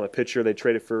on a pitcher. They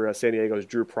traded for San Diego's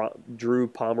Drew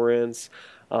Pomeranz.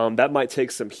 That might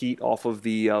take some heat off of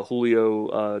the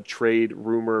Julio trade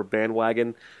rumor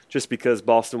bandwagon, just because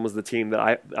Boston was the team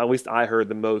that at least I heard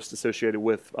the most associated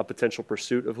with a potential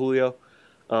pursuit of Julio.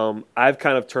 I've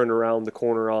kind of turned around the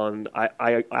corner on.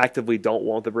 I actively don't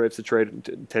want the Braves to trade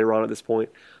Teheran at this point.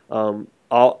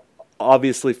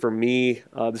 Obviously, for me,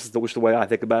 this is the way I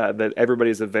think about it, that everybody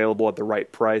is available at the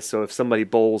right price. So if somebody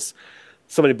bowls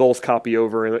somebody bowls copy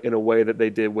over in a way that they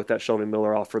did with that Shelby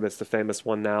Miller offer that's the famous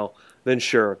one now, then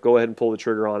sure, go ahead and pull the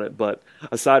trigger on it. But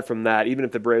aside from that, even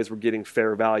if the Braves were getting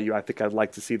fair value, I think I'd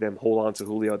like to see them hold on to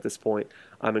Julio at this point.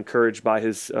 I'm encouraged by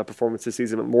his performance this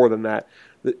season, but more than that,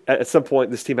 at some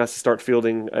point this team has to start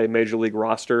fielding a major league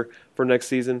roster for next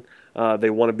season. They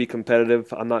want to be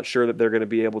competitive. I'm not sure that they're going to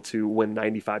be able to win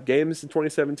 95 games in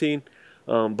 2017,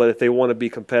 but if they want to be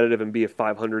competitive and be a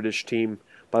 500-ish team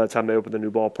by the time they open the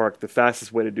new ballpark, the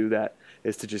fastest way to do that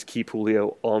is to just keep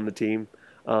Julio on the team.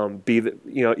 Even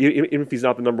if he's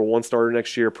not the number one starter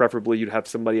next year, preferably you'd have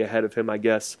somebody ahead of him, I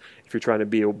guess, if you're trying to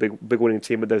be a big winning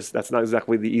team. But that's not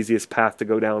exactly the easiest path to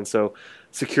go down. So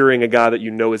securing a guy that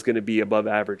you know is going to be above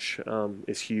average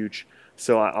is huge.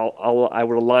 So I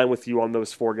would align with you on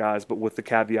those four guys, but with the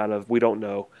caveat of we don't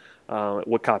know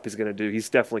what Copy's going to do. He's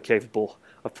definitely capable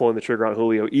of pulling the trigger on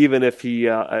Julio, even if he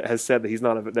has said that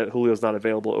Julio's not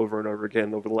available over and over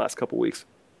again over the last couple weeks.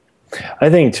 I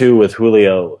think too with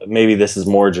Julio, maybe this is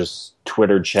more just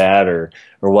Twitter chat or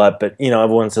what, but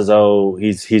everyone says, oh,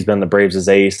 he's been the Braves'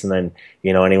 ace, and then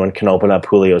anyone can open up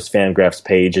Julio's Fangraphs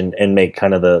page and make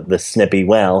kind of the snippy,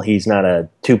 well, he's not a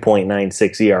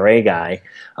 2.96 ERA guy,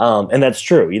 and that's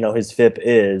true. His FIP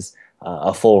is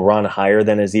a full run higher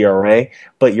than his ERA,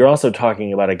 but you're also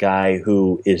talking about a guy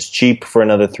who is cheap for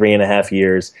another 3.5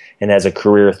 years and has a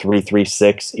career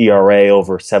 3.36 ERA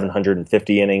over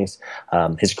 750 innings.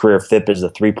 His career FIP is a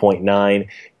 3.9.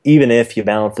 Even if you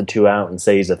balance the two out and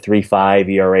say he's a 3.5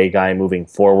 ERA guy moving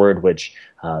forward, which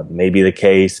may be the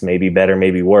case, maybe better,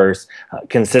 maybe worse,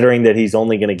 considering that he's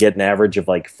only going to get an average of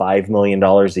like $5 million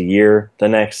a year the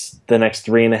next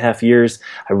 3.5 years,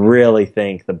 I really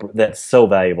think that's so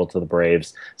valuable to the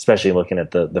Braves, especially looking at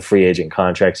the free agent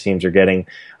contracts teams are getting.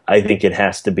 I think it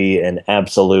has to be an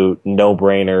absolute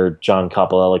no-brainer. John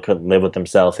Coppolella couldn't live with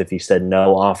himself if he said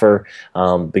no offer,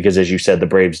 because as you said, the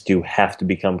Braves do have to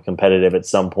become competitive at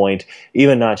some point,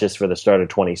 even not just for the start of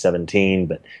 2017,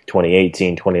 but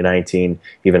 2018, 2019,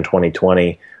 even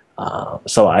 2020.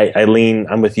 So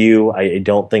I'm with you. I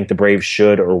don't think the Braves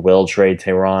should or will trade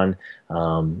Tehran.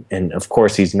 And of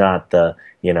course, he's not the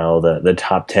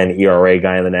top 10 ERA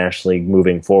guy in the National League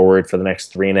moving forward for the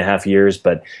next 3.5 years,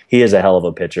 but he is a hell of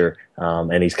a pitcher,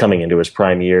 and he's coming into his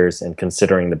prime years. And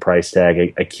considering the price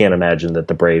tag, I can't imagine that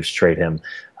the Braves trade him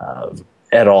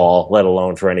at all, let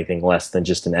alone for anything less than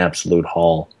just an absolute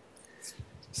haul.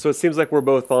 So it seems like we're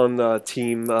both on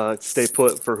team stay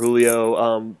put for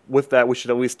Julio. With that, we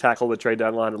should at least tackle the trade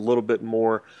deadline a little bit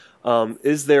more.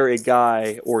 Is there a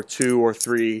guy or two or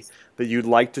three that you'd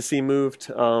like to see moved,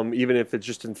 even if it's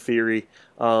just in theory,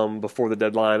 before the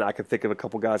deadline? I could think of a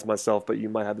couple guys myself, but you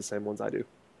might have the same ones I do.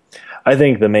 I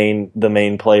think the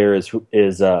main player is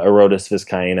Arodys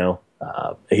Vizcaino.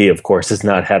 He, of course, has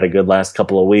not had a good last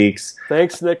couple of weeks.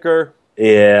 Thanks, Snicker.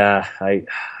 Yeah, I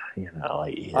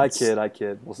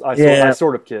kid. Well, I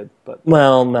sort of kid, but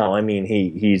well, no, I mean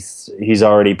he's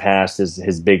already passed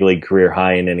his big league career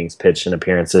high in innings pitched and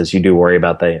appearances. You do worry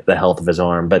about the health of his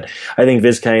arm, but I think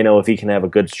Vizcaino, if he can have a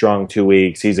good strong 2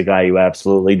 weeks, he's a guy you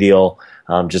absolutely deal.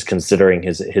 Just considering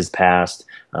his past,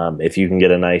 if you can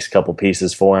get a nice couple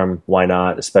pieces for him, why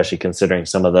not? Especially considering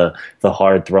some of the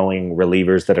hard throwing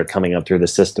relievers that are coming up through the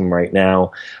system right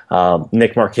now.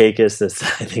 Nick Markakis,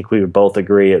 I think we would both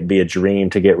agree it'd be a dream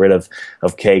to get rid of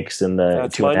Cakes in the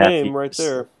that's my name right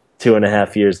there.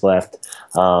 2.5 years left.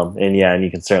 And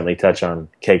you can certainly touch on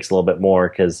Cakes a little bit more,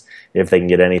 because if they can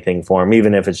get anything for him,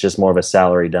 even if it's just more of a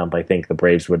salary dump, I think the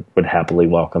Braves would happily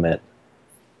welcome it.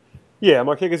 Yeah,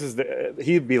 Markakis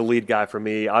he'd be the lead guy for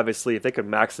me. Obviously, if they could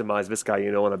maximize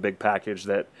Vizcaino on a big package,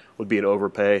 that would be an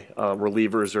overpay.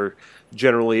 Relievers are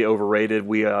generally overrated.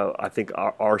 I think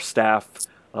our staff,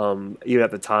 even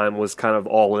at the time, was kind of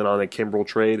all in on a Kimbrel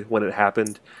trade when it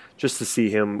happened, just to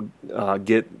see him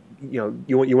get. You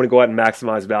want to go out and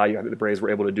maximize value. I think the Braves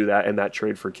were able to do that in that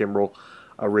trade for Kimbrel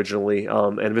originally.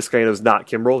 And Vizcaino's not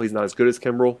Kimbrel. He's not as good as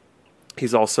Kimbrel.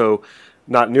 He's also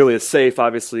not nearly as safe,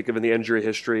 obviously, given the injury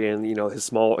history and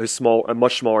his a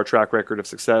much smaller track record of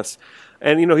success.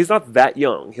 And he's not that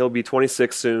young. He'll be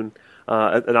 26 soon,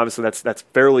 and obviously that's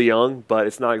fairly young, but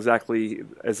it's not exactly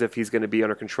as if he's going to be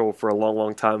under control for a long,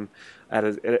 long time at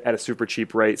a super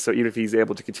cheap rate. So even if he's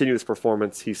able to continue this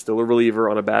performance, he's still a reliever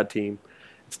on a bad team.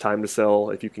 It's time to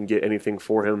sell if you can get anything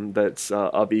for him that's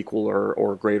of equal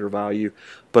or greater value.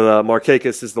 But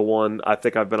Markakis is the one. I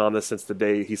think I've been on this since the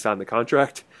day he signed the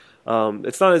contract.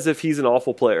 It's not as if he's an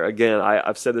awful player. Again,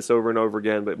 I've said this over and over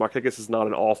again, but Markakis is not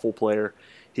an awful player.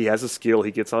 He has a skill.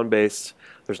 He gets on base.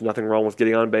 There's nothing wrong with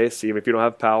getting on base, even if you don't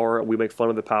have power. We make fun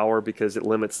of the power because it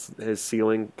limits his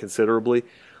ceiling considerably.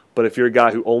 But if you're a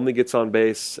guy who only gets on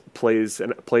base, plays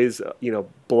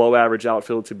below average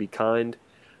outfield to be kind,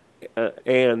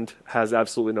 and has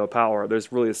absolutely no power,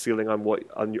 there's really a ceiling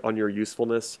on your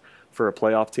usefulness for a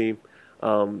playoff team.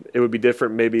 It would be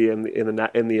different maybe in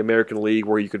the American League,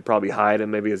 where you could probably hide him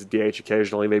maybe as a DH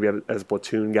occasionally, maybe as a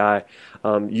platoon guy.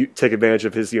 You take advantage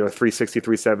of his 360,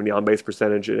 370 on base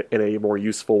percentage in a more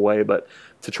useful way. But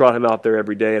to trot him out there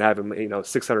every day and have him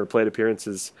 600 plate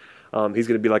appearances, he's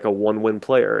going to be like a one-win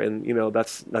player, and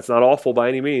that's not awful by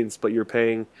any means. But you're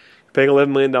paying $11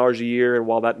 million a year, and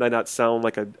while that might not sound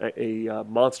like a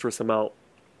monstrous amount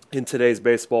in today's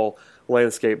baseball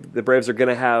landscape, the Braves are going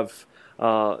to have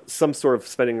some sort of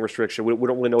spending restriction. We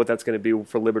don't really know what that's going to be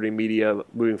for Liberty Media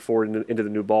moving forward into the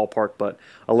new ballpark, but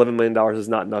 $11 million is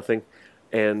not nothing.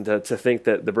 And to think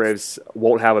that the Braves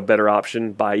won't have a better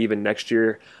option by even next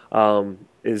year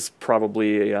is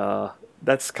probably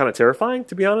that's kind of terrifying,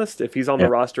 to be honest. If he's on the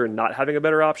roster and not having a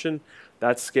better option,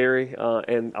 that's scary.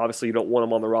 And obviously, you don't want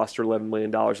him on the roster $11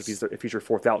 million if he's your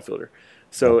fourth outfielder.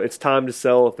 So it's time to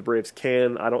sell if the Braves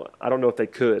can. I don't know if they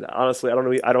could. Honestly, I don't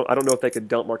know if they could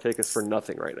dump Markakis for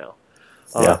nothing right now.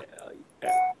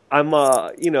 I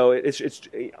want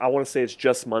to say it's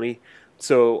just money.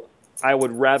 So I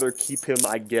would rather keep him,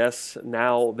 I guess,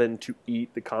 now than to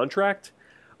eat the contract.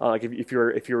 Like if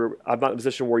you're, I'm not in a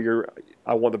position where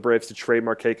I want the Braves to trade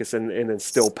Markakis and then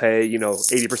still pay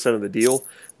 80% of the deal.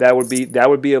 That would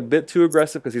be a bit too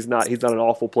aggressive, because he's not an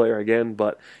awful player again.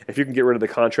 But if you can get rid of the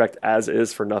contract as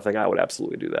is for nothing, I would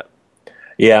absolutely do that.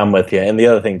 Yeah, I'm with you. And the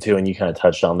other thing too, and you kind of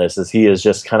touched on this, is he is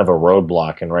just kind of a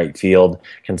roadblock in right field.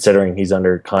 Considering he's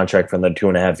under contract for another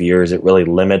 2.5 years, it really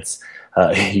limits.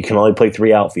 You can only play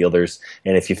 3 outfielders,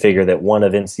 and if you figure that one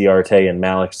of Inciarte and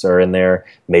Malix are in there,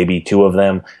 maybe 2 of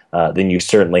them, then you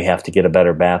certainly have to get a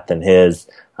better bat than his.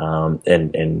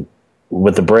 And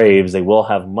with the Braves, they will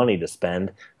have money to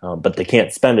spend, but they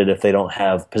can't spend it if they don't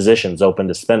have positions open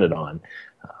to spend it on.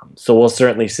 So we'll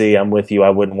certainly see. I'm with you. I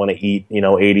wouldn't want to eat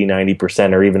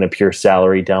 80-90% or even a pure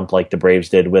salary dump like the Braves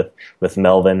did with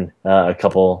Melvin a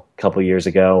couple years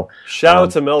ago. Shout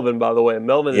out to Melvin, by the way.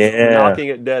 Melvin is knocking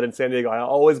it dead in San Diego. I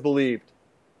always believed.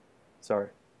 Sorry.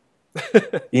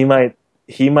 he might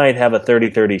have a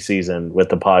 30-30 season with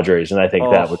the Padres, and I think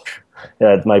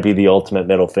that might be the ultimate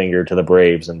middle finger to the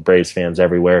Braves and Braves fans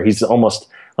everywhere. He's almost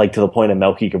like to the point of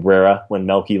Melky Cabrera, when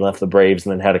Melky left the Braves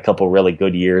and then had a couple really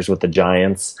good years with the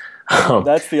Giants.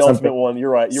 That's the ultimate one.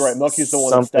 You're right. Melky's the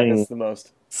one that stings the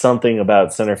most. Something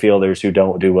about center fielders who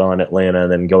don't do well in Atlanta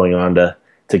and then going on to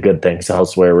good things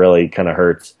elsewhere really kind of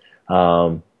hurts.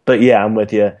 But yeah, I'm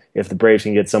with you. If the Braves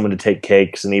can get someone to take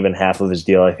cakes and even half of his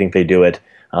deal, I think they do it.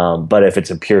 But if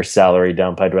it's a pure salary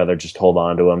dump, I'd rather just hold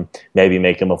on to him, maybe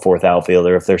make him a fourth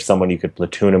outfielder. If there's someone you could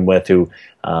platoon him with who,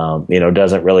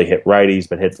 doesn't really hit righties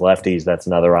but hits lefties, that's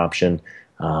another option.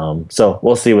 So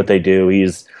we'll see what they do.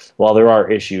 While there are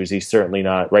issues, he's certainly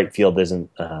not, right field isn't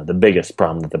the biggest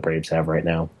problem that the Braves have right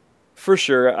now. For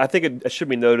sure. I think it should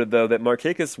be noted, though, that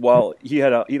Markakis, while he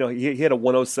had a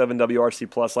 107 WRC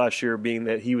plus last year, being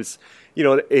that he was,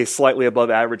 a slightly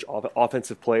above average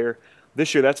offensive player.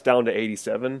 This year, that's down to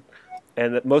 87,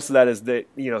 and that most of that is that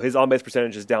his on base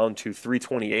percentage is down to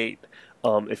 328.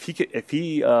 If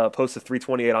he posts a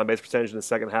 328 on base percentage in the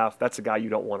second half, that's a guy you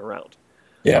don't want around.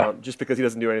 Yeah. Just because he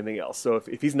doesn't do anything else. So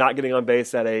if he's not getting on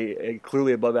base at a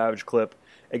clearly above average clip,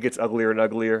 it gets uglier and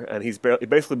uglier. And he's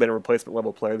basically been a replacement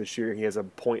level player this year. He has a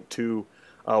 .2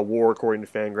 WAR according to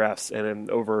Fangraphs, and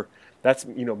that's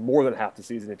more than half the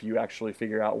season if you actually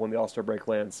figure out when the All-Star break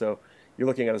lands. So you're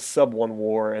looking at a sub-1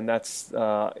 WAR, and that's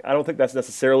I don't think that's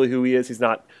necessarily who he is. He's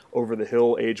not over the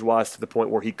hill age-wise to the point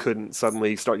where he couldn't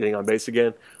suddenly start getting on base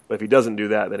again. But if he doesn't do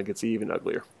that, then it gets even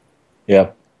uglier.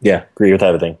 Yeah, agree with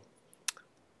everything.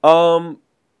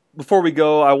 Before we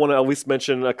go, I want to at least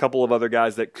mention a couple of other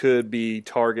guys that could be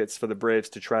targets for the Braves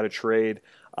to try to trade.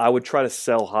 I would try to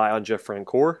sell high on Jeff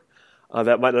Francoeur.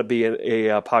 That might not be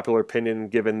a popular opinion,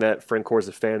 given that Francoeur is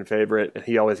a fan favorite, and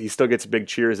he still gets big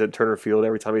cheers at Turner Field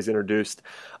every time he's introduced.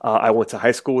 I went to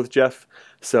high school with Jeff,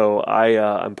 so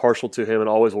I'm partial to him and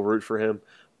always will root for him.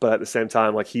 But at the same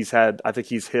time, I think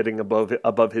he's hitting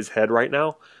above his head right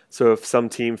now. So if some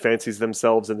team fancies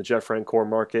themselves in the Jeff Francoeur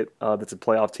market, that's a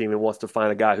playoff team and wants to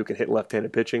find a guy who can hit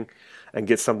left-handed pitching and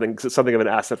get something of an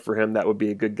asset for him, that would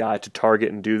be a good guy to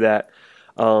target and do that.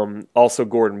 Also,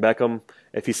 Gordon Beckham,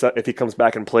 if he comes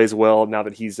back and plays well now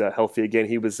that he's healthy again,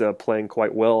 he was playing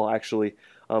quite well actually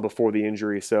before the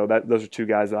injury. So those are two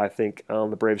guys that I think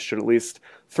the Braves should at least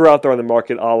throw out there on the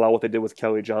market, a la what they did with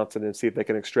Kelly Johnson, and see if they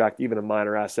can extract even a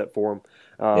minor asset for him.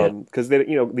 Because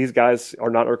these guys are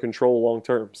not in our control long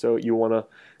term. So you want to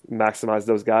maximize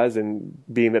those guys, and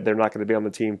being that they're not going to be on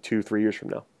the team 2-3 years from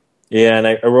now. Yeah, and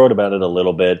I wrote about it a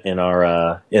little bit in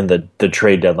our in the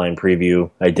trade deadline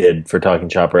preview I did for Talking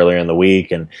Chop earlier in the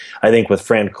week, and I think with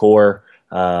Francoeur,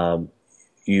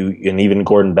 you and even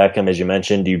Gordon Beckham, as you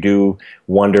mentioned, you do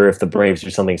wonder if the Braves do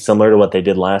something similar to what they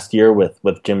did last year with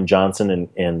Jim Johnson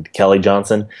and Kelly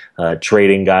Johnson,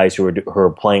 trading guys who are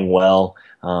playing well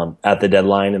at the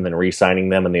deadline and then re-signing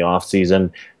them in the offseason.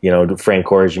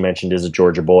 Francoeur, as you mentioned, is a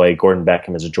Georgia boy. Gordon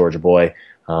Beckham is a Georgia boy.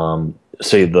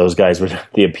 So those guys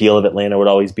the appeal of Atlanta would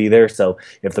always be there. So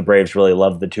if the Braves really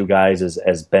love the two guys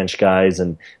as bench guys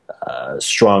and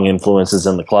strong influences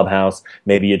in the clubhouse,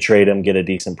 maybe you trade them, get a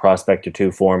decent prospect or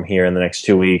two for them here in the next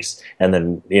 2 weeks, and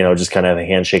then just kind of have a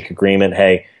handshake agreement.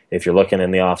 Hey, if you're looking in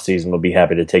the offseason, we'll be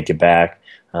happy to take you back.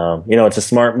 It's a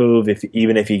smart move.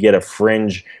 Even if you get a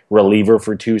fringe reliever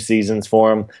for 2 seasons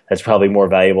for him, that's probably more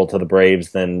valuable to the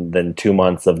Braves than 2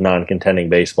 months of non-contending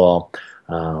baseball.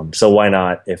 So why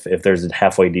not? If there's a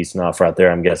halfway decent offer out there,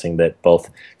 I'm guessing that both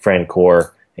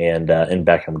Francoeur and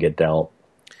Beckham get dealt.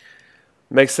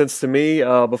 Makes sense to me.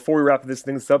 Before we wrap this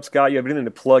thing up, Scott, you have anything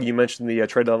to plug? You mentioned the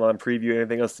trade deadline preview.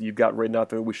 Anything else that you've got written out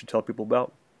there that we should tell people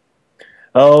about?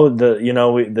 Oh,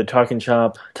 the Talking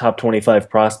Chop top 25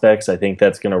 prospects. I think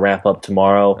that's going to wrap up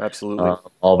tomorrow. Absolutely.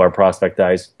 All of our prospect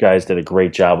guys did a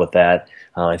great job with that.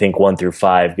 I think 1 through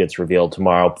 5 gets revealed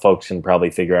tomorrow. Folks can probably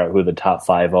figure out who the top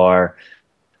 5 are.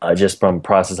 Just from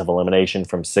process of elimination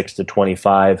from 6 to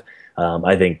 25.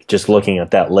 I think just looking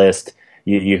at that list,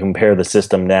 you compare the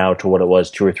system now to what it was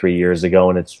 2 or 3 years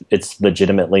ago, and it's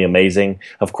legitimately amazing.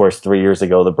 Of course, 3 years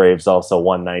ago, the Braves also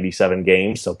won 97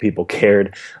 games, so people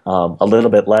cared a little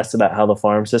bit less about how the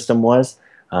farm system was.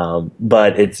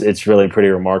 But it's really pretty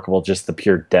remarkable, just the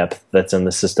pure depth that's in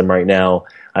the system right now.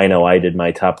 I know I did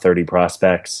my top 30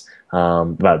 prospects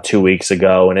about 2 weeks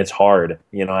ago, and it's hard.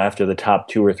 After the top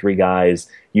 2 or 3 guys,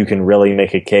 you can really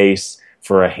make a case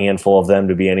for a handful of them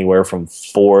to be anywhere from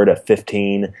 4 to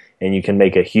 15, and you can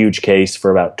make a huge case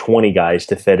for about 20 guys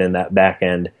to fit in that back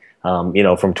end,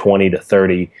 from 20 to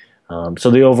 30. So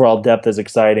the overall depth is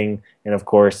exciting, and of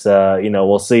course,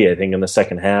 we'll see. I think in the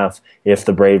second half, if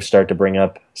the Braves start to bring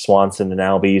up Swanson and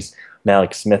Albies,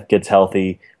 Malik Smith gets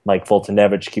healthy, Mike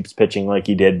Foltynewicz keeps pitching like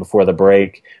he did before the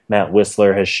break. Matt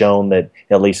Whistler has shown that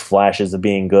at least flashes of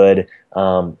being good.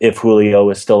 If Julio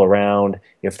is still around,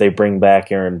 if they bring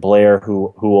back Aaron Blair,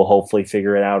 who will hopefully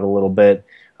figure it out a little bit.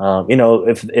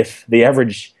 If the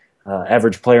average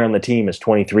player on the team is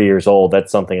 23 years old,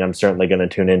 that's something I'm certainly going to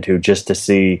tune into just to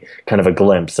see kind of a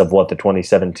glimpse of what the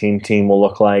 2017 team will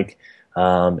look like,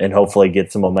 and hopefully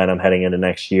get some momentum heading into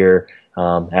next year.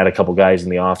 Add a couple guys in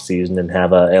the offseason and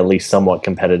have a at least somewhat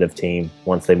competitive team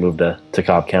once they move to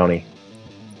Cobb County.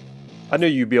 I knew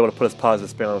you'd be able to put a positive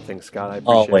spin on things, Scott. I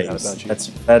appreciate that about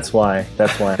you. That's why.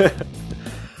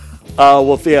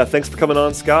 Thanks for coming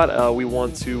on, Scott. We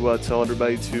want to tell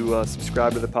everybody to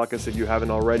subscribe to the podcast if you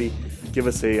haven't already. Give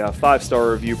us a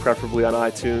 5-star review, preferably on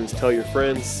iTunes. Tell your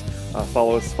friends.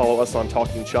 Follow us on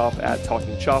Talking Chop at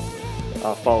Talking Chop.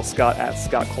 Follow Scott at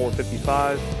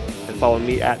ScottColeman55. And follow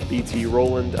me at BT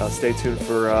Rowland. Stay tuned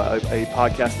for a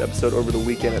podcast episode over the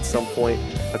weekend at some point.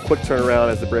 A quick turnaround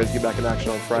as the Braves get back in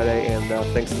action on Friday. And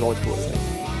thanks as always for listening.